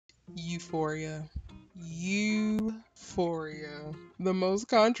Euphoria. Euphoria. The most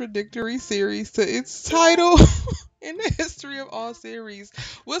contradictory series to its title in the history of all series.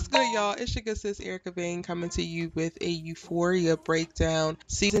 What's good, y'all? It's your good sis Erica Vane coming to you with a Euphoria breakdown.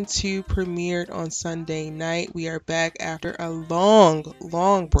 Season 2 premiered on Sunday night. We are back after a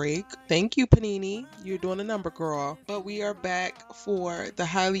long break. Thank you, Panini. You're doing a number, girl. But we are back for the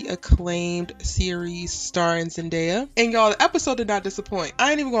highly acclaimed series starring Zendaya. And y'all, the episode did not disappoint.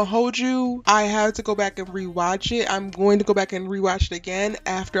 I ain't even gonna hold you. I had to go back and rewatch it. I'm going to go back and rewatch it again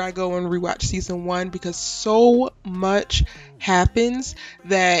after I go and rewatch season 1 because so much happens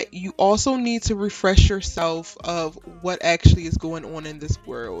that you also need to refresh yourself of what actually is going on in this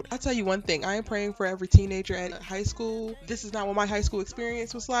world. I'll tell you one thing, I am praying for every teenager at high school. This is not what my high school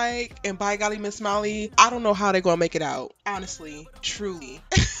experience was like, and by golly, Miss Smiley, I don't know how they're gonna make it out. Honestly, truly.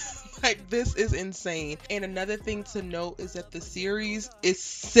 Like, this is insane. And another thing to note is that the series is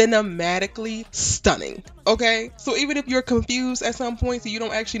cinematically stunning. Okay? So even if you're confused at some points and you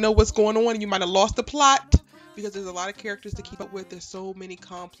don't actually know what's going on and you might have lost the plot, because there's a lot of characters to keep up with. There's so many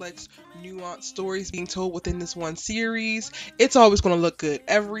complex, nuanced stories being told within this one series. It's always going to look good.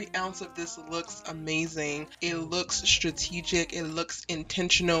 Every ounce of this looks amazing. It looks strategic. It looks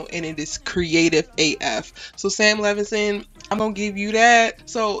intentional. And it is creative AF. So Sam Levinson, I'm going to give you that.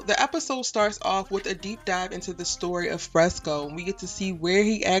 So the episode starts off with a deep dive into the story of Frezco. We get to see where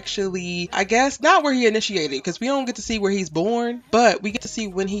he actually, I guess, not where he initiated, because we don't get to see where he's born, but we get to see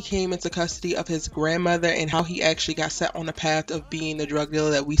when he came into custody of his grandmother and how he actually got set on the path of being the drug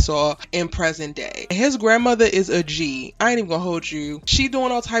dealer that we saw in present day. His grandmother is a G. I ain't even gonna hold you. She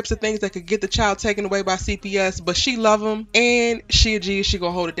doing all types of things that could get the child taken away by CPS, but she love him, and she a G. She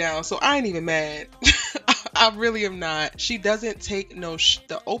gonna hold it down. So I ain't even mad. I really am not. She doesn't take no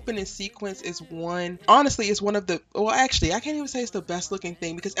the opening sequence is one, honestly, it's one of the, well, actually, I can't even say it's the best looking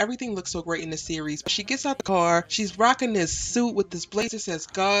thing because everything looks so great in the series. She gets out the car, she's rocking this suit with this blazer that says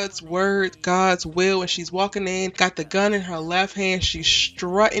God's word, God's will, and she's walking in, got the gun in her left hand, she's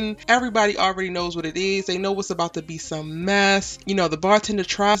strutting. Everybody already knows what it is. They know what's about to be some mess. You know, the bartender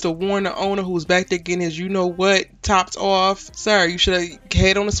tries to warn the owner who's back there getting his, you know what, topped off. Sir, you should have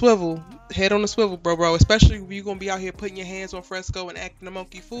head on the swivel. Head on the swivel, bro. Especially if you're gonna be out here putting your hands on Frezco and acting a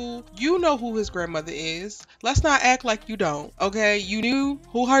monkey fool. You know who his grandmother is. Let's not act like you don't, okay? You knew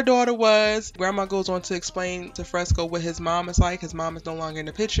who her daughter was. Grandma goes on to explain to Frezco what his mom is like. His mom is no longer in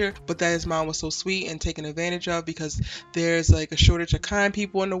the picture, but that his mom was so sweet and taken advantage of because there's like a shortage of kind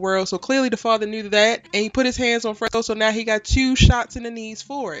people in the world. So clearly the father knew that, and he put his hands on Frezco, so now he got 2 shots in the knees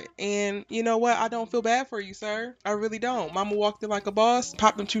for it. And you know what? I don't feel bad for you, sir. I really don't. Mama walked in like a boss,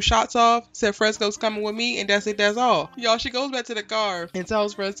 popped them 2 shots off, said Frezco's coming with me, and that's it, that's all. Y'all, she goes back to the car and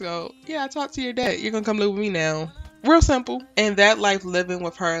tells Frezco, yeah, I talked to your dad. You're gonna come live with me now. Real simple. And that life living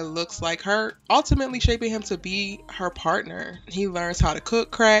with her looks like her ultimately shaping him to be her partner. He learns how to cook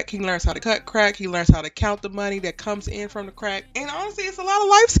crack. He learns how to cut crack. He learns how to count the money that comes in from the crack. And honestly, it's a lot of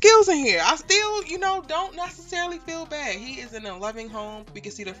life skills in here. I still, don't necessarily feel bad. He is in a loving home. We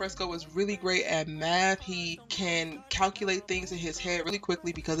can see that Frezco is really great at math. He can calculate things in his head really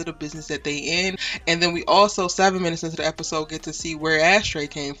quickly because of the business that they in. And then we also, 7 minutes into the episode, get to see where Ashtray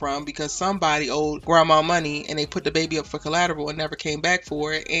came from because somebody owed grandma money and they put the baby up for collateral and never came back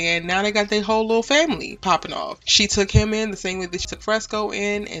for it, and now they got their whole little family popping off. She took him in the same way that she took Frezco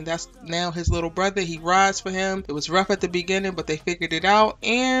in, and that's now his little brother. He rides for him. It was rough at the beginning, but they figured it out,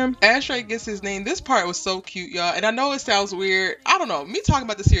 and Ashtray gets his name. This part was so cute, y'all, and I know it sounds weird. I don't know, me talking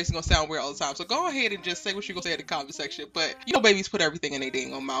about the series is gonna sound weird all the time, so go ahead and just say what you gonna say in the comment section, but babies put everything in their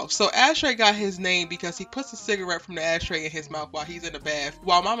dang on mouth. So Ashtray got his name because he puts a cigarette from the ashtray in his mouth while he's in the bath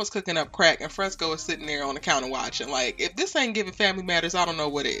while mama's cooking up crack, and Frezco is sitting there on the counter watching. Like, if this ain't giving Family Matters, I don't know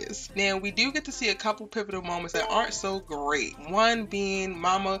what is. Now, we do get to see a couple pivotal moments that aren't so great. One being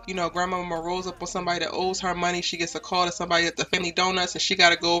mama, grandmama rolls up on somebody that owes her money. She gets a call to somebody at the Family Donuts, and she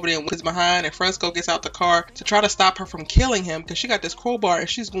got to go over there and whip his behind, and Frezco gets out the car to try to stop her from killing him because she got this crowbar and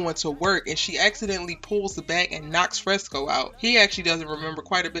she's going to work, and she accidentally pulls the back and knocks Frezco out. He actually doesn't remember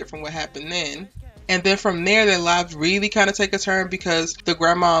quite a bit from what happened then. And then from there, their lives really kind of take a turn because the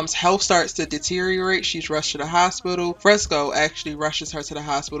grandmom's health starts to deteriorate. She's rushed to the hospital. Frezco actually rushes her to the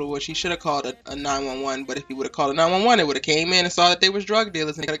hospital, which he should have called a 911. But if he would have called a 911, it would have came in and saw that they was drug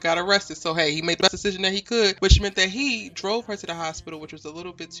dealers and they got arrested. So, hey, he made the best decision that he could, which meant that he drove her to the hospital, which was a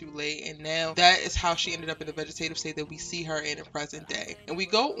little bit too late. And now that is how she ended up in the vegetative state that we see her in the present day. And we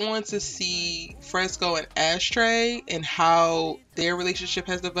go on to see Frezco and Ashtray and how their relationship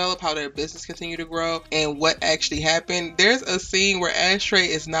has developed, how their business continue to grow, and what actually happened. There's a scene where Ashtray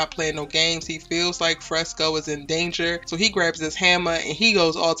is not playing no games. He feels like Frezco is in danger, so he grabs his hammer and he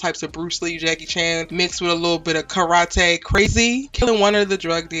goes all types of Bruce Lee, Jackie Chan, mixed with a little bit of karate crazy, killing one of the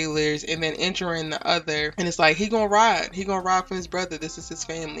drug dealers and then injuring the other. And it's like, he gonna ride for his brother. This is his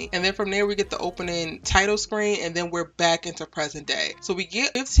family. And then from there we get the opening title screen, and then we're back into present day. So we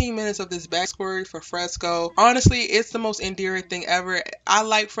get 15 minutes of this backstory for Frezco. Honestly, it's the most endearing thing ever. I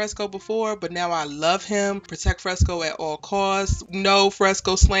liked Frezco before, but now I love him. Protect Frezco at all costs. No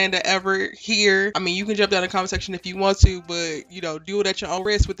Frezco slander ever here. I mean, you can jump down in the comment section if you want to, but you know, do it at your own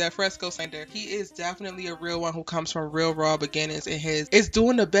risk with that Frezco slander. He is definitely a real one who comes from real raw beginnings and is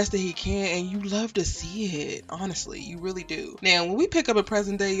doing the best that he can, and you love to see it. Honestly, you really do. Now, when we pick up in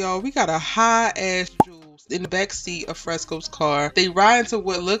present day, y'all, we got a high ass Jules in the back seat of Frezco's car. They ride into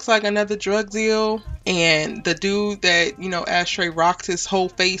what looks like another drug deal, and the dude that, you know, Ashtray rocked his whole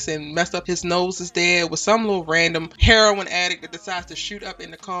face and messed up his nose is there with some little random heroin addict that decides to shoot up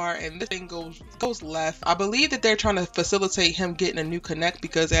in the car, and this thing goes left. I believe that they're trying to facilitate him getting a new connect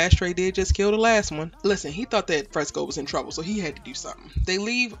because Ashtray did just kill the last one. Listen, he thought that Frezco was in trouble, so he had to do something. They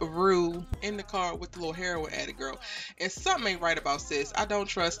leave Rue in the car with the little heroin addict girl, and something ain't right about sis. I don't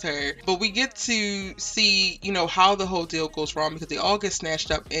trust her. But we get to see, you know, how the whole deal goes wrong because they all get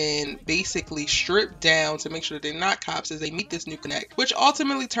snatched up and basically stripped down to make sure that they're not cops as they meet this new connect, which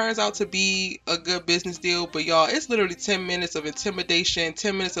ultimately turns out to be a good business deal. But y'all, it's literally 10 minutes of intimidation,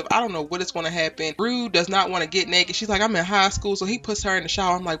 10 minutes of I don't know what is going to happen. Rue does not want to get naked. She's like, I'm in high school, so he puts her in the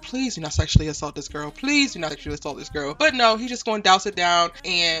shower. I'm like, please do not sexually assault this girl. Please do not sexually assault this girl. But no, he's just going to douse it down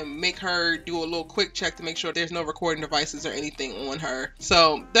and make her do a little quick check to make sure there's no recording devices or anything on her.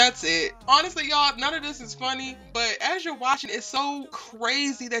 So that's it. Honestly, y'all, none of this is funny, but as you're watching, it's so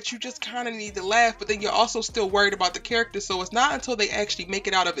crazy that you just kind of need to laugh, but then you're also still worried about the characters. So it's not until they actually make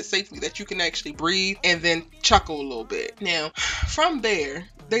it out of it safely that you can actually breathe and then chuckle a little bit. Now, from there,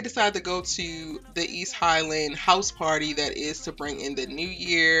 they decide to go to the East Highland house party that is to bring in the new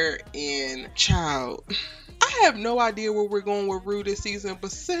year. And child, I have no idea where we're going with Rue this season,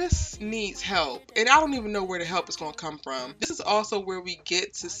 but sis needs help. And I don't even know where the help is going to come from. This is also where we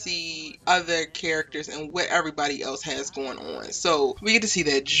get to see other characters and what everybody else has going on. So we get to see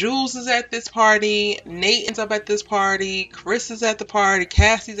that Jules is at this party, Nate ends up at this party, Chris is at the party,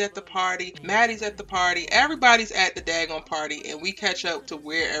 Cassie's at the party, Maddy's at the party, everybody's at the daggone party, and we catch up to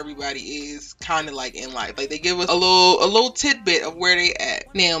where everybody is kind of like in life. Like they give us a little tidbit of where they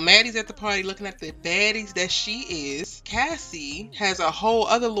at. Now, Maddy's at the party looking at the baddies that she is. Cassie has a whole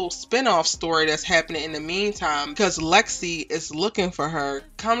other little spin-off story that's happening in the meantime because Lexi is looking for her.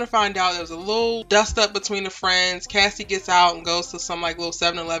 Come to find out, there was a little dust up between the friends. Cassie gets out and goes to some like little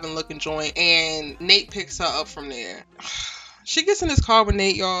 7-Eleven looking joint, and Nate picks her up from there. She gets in this car with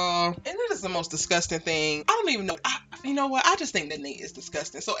Nate, y'all, and it is the most disgusting thing. I don't even know. You know what? I just think that Nate is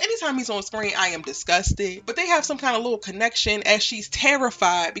disgusting. So anytime he's on screen, I am disgusted. But they have some kind of little connection as she's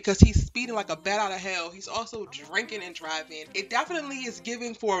terrified because he's speeding like a bat out of hell. He's also drinking and driving. It definitely is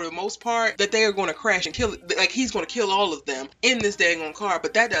giving, for the most part, that they are going to crash and kill, like he's going to kill all of them in this daggone car.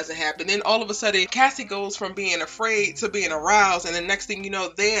 But that doesn't happen. Then all of a sudden, Cassie goes from being afraid to being aroused. And the next thing you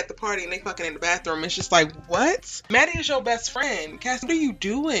know, they're at the party and they fucking in the bathroom. It's just like, what? Maddy is your best friend. Cassie, what are you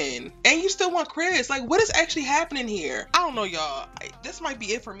doing? And you still want Chris? Like, what is actually happening here? I don't know, y'all. This might be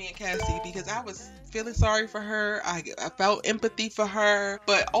it for me and Cassie because I was feeling sorry for her. I felt empathy for her,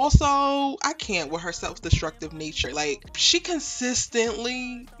 but also I can't with her self-destructive nature. Like, she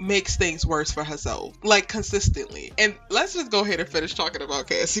consistently makes things worse for herself. Like, consistently. And let's just go ahead and finish talking about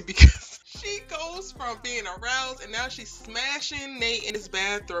Cassie because she goes from being aroused and now she's smashing Nate in his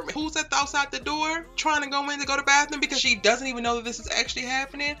bathroom. Who's outside the door trying to go in to go to the bathroom because she doesn't even know that this is actually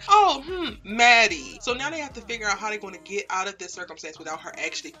happening? Oh, Maddy. So now they have to figure out how they're going to get out of this circumstance without her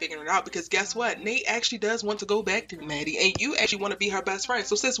actually figuring it out, because guess what? Nate actually does want to go back to Maddy and you actually want to be her best friend.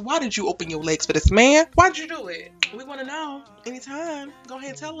 So sis, why did you open your legs for this man? Why'd you do it? We want to know. Anytime. Go ahead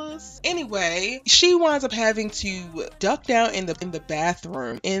and tell us. Anyway, she winds up having to duck down in the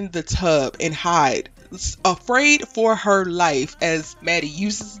bathroom, in the tub, and hide, afraid for her life, as Maddy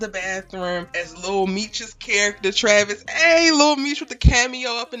uses the bathroom as Lil Meech's character Travis. Hey, Lil Meech with the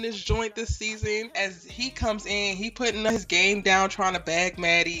cameo up in this joint this season. As he comes in, he putting his game down trying to bag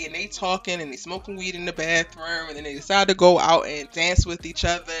Maddy, and they talking and they smoking weed in the bathroom, and then they decide to go out and dance with each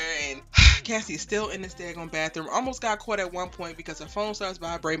other. And Cassie is still in this daggone bathroom. Almost got caught at one point because her phone starts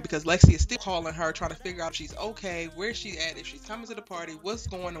vibrating because Lexi is still calling her, trying to figure out if she's okay, where she's at, if she's coming to the party, what's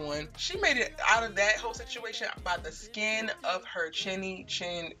going on. She made it out of that whole situation by the skin of her chinny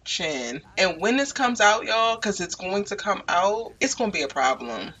chin. And when this comes out, y'all, because it's going to come out, it's going to be a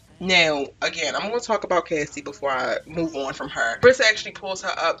problem. Now, again, I'm going to talk about Cassie before I move on from her. Chris actually pulls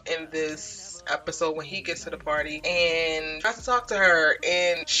her up in this episode when he gets to the party and tries to talk to her,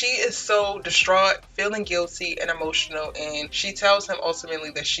 and she is so distraught, feeling guilty and emotional, and she tells him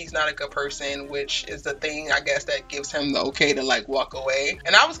ultimately that she's not a good person, which is the thing, I guess, that gives him the okay to like walk away.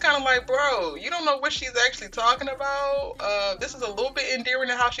 And I was kind of like, bro, you don't know what she's actually talking about. This is a little bit endearing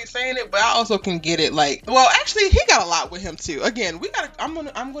in how she's saying it, but I also can get it, like, well, actually he got a lot with him too. Again,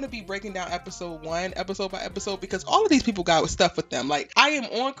 I'm gonna be breaking down episode 1 episode by episode, because all of these people got stuff with them. Like, I am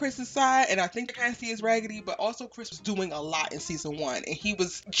on Chris's side, and I think Cassie is raggedy, but also Chris was doing a lot in season 1, and he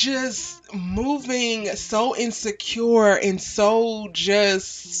was just moving so insecure and so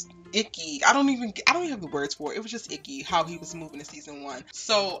just icky. I don't even have the words for it. It was just icky how he was moving in season 1.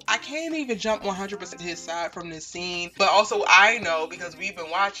 So I can't even jump 100% to his side from this scene. But also I know, because we've been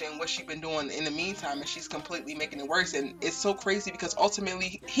watching what she's been doing in the meantime, and she's completely making it worse. And it's so crazy because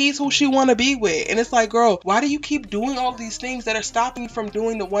ultimately he's who she want to be with. And it's like, girl, why do you keep doing all these things that are stopping you from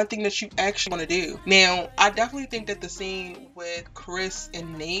doing the one thing that you actually want to do? Now, I definitely think that the scene with Chris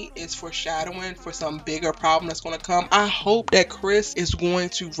and Nate is foreshadowing for some bigger problem that's going to come. I hope that Chris is going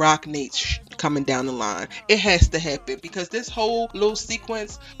to rock Nate's coming down the line. It has to happen, because this whole little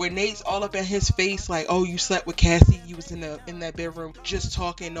sequence where Nate's all up in his face like, oh, you slept with Cassie, you was in that bedroom just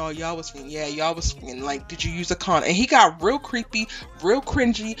talking, oh, y'all was like, did you use a condom? And he got real creepy, real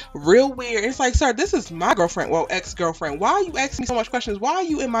cringy, real weird. It's like, sir, this is my girlfriend, well, ex-girlfriend. Why are you asking me so much questions? Why are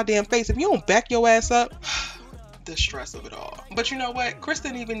you in my damn face? If you don't back your ass up. The stress of it all. But you know what? Chris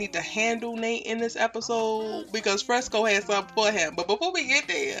didn't even need to handle Nate in this episode, because Frezco had something for him. But before we get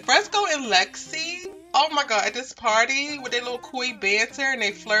there, Frezco and Lexi, oh my god, at this party with their little coy banter and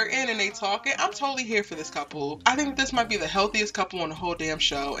they flirting and they talking, I'm totally here for this couple. I think this might be the healthiest couple on the whole damn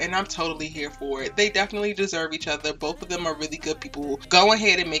show, and I'm totally here for it. They definitely deserve each other. Both of them are really good people. Go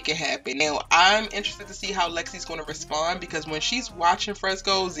ahead and make it happen. Now, I'm interested to see how Lexi's going to respond, because when she's watching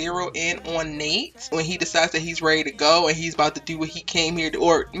Frezco zero in on Nate, when he decides that he's ready to go and he's about to do what he came here to,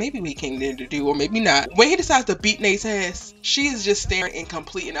 or maybe what he came here to do, or maybe not. When he decides to beat Nate's ass, she is just staring in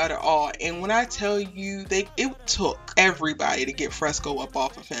complete and utter awe. And when I tell you, it took everybody to get Frezco up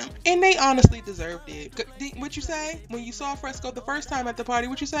off of him, and they honestly deserved it. What you say when you saw Frezco the first time at the party?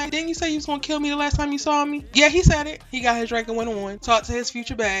 What you say? Didn't you say you was gonna kill me the last time you saw me? Yeah, he said it. He got his drink and went on, talked to his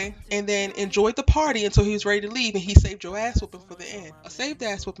future bae, and then enjoyed the party until he was ready to leave, and he saved your ass whooping for the end. A saved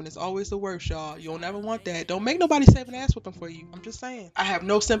ass whooping is always the worst, y'all. You'll never want that. Don't make nobody save an ass whooping for you. I'm just saying. I have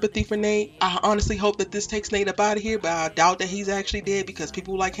no sympathy for Nate. I honestly hope that this takes Nate up out of here, but I doubt that he's actually dead, because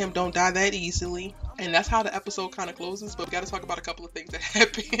people like him don't die that easily. And that's how the episode kind of closes, but we got to talk about a couple of things that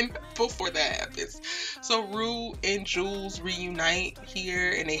happen before that happens. So Rue and Jules reunite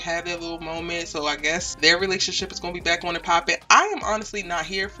here, and they have their little moment. So I guess their relationship is going to be back on and popping. I am honestly not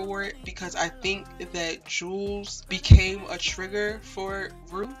here for it, because I think that Jules became a trigger for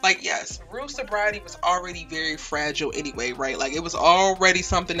Rue. Like, yes, Rue's sobriety was already very fragile anyway, right? Like, it was already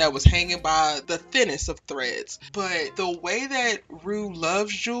something that was hanging by the thinnest of threads. But the way that Rue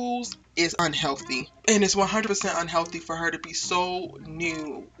loves Jules is unhealthy, and it's 100% unhealthy for her to be so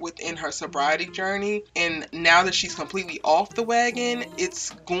new within her sobriety journey. And now that she's completely off the wagon, it's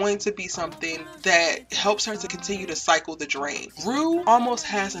going to be something that helps her to continue to cycle the drain. Rue almost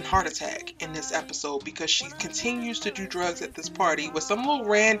has a heart attack in this episode because she continues to do drugs at this party with some little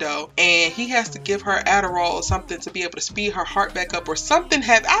rando, and he has to give her Adderall or something to be able to speed her heart back up or something.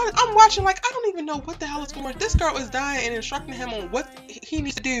 I'm watching like, I don't even know what the hell is going on. This girl is dying and instructing him on what he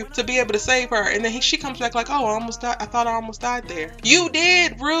needs to do to be able to save her, and then she comes back like, oh, I almost died. I thought I almost died there. You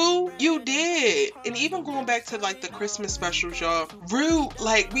did, Rue. You did. And even going back to like the Christmas specials, y'all, Rue,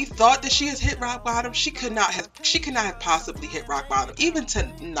 like, we thought that she has hit rock bottom. She could not have possibly hit rock bottom. Even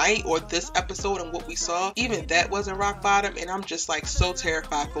tonight, or this episode and what we saw, even that wasn't rock bottom. And I'm just like so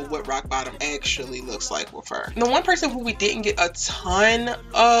terrified for what rock bottom actually looks like with her. The one person who we didn't get a ton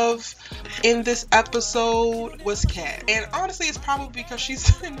of in this episode was Kat, and honestly it's probably because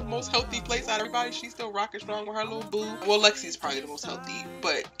she's in the most healthy place out of everybody. She's still rocking strong with her little boo. Well, Lexi is probably the most healthy,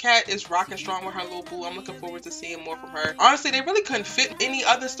 but Kat is rocking strong with her little boo. I'm looking forward to seeing more from her. Honestly, they really couldn't fit any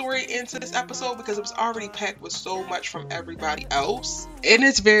other story into this episode because it was already packed with so much from everybody else. And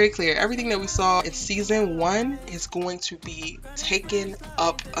it's very clear, everything that we saw in season 1 is going to be taken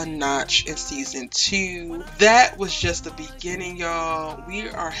up a notch in season 2. That was just the beginning, y'all. We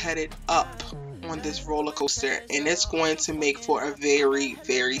are headed up on this roller coaster, and it's going to make for a very,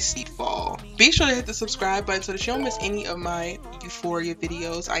 very steep fall. Be sure to hit the subscribe button so that you don't miss any of my Euphoria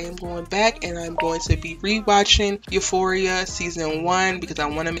videos. I am going back and I'm going to be rewatching Euphoria season 1 because I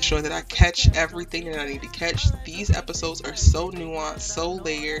want to make sure that I catch everything that I need to catch. These episodes are so nuanced, so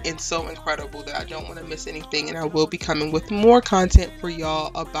layered, and so incredible that I don't want to miss anything, and I will be coming with more content for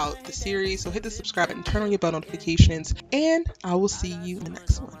y'all about the series. So hit the subscribe button, turn on your bell notifications, and I will see you in the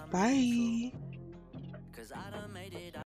next one. Bye.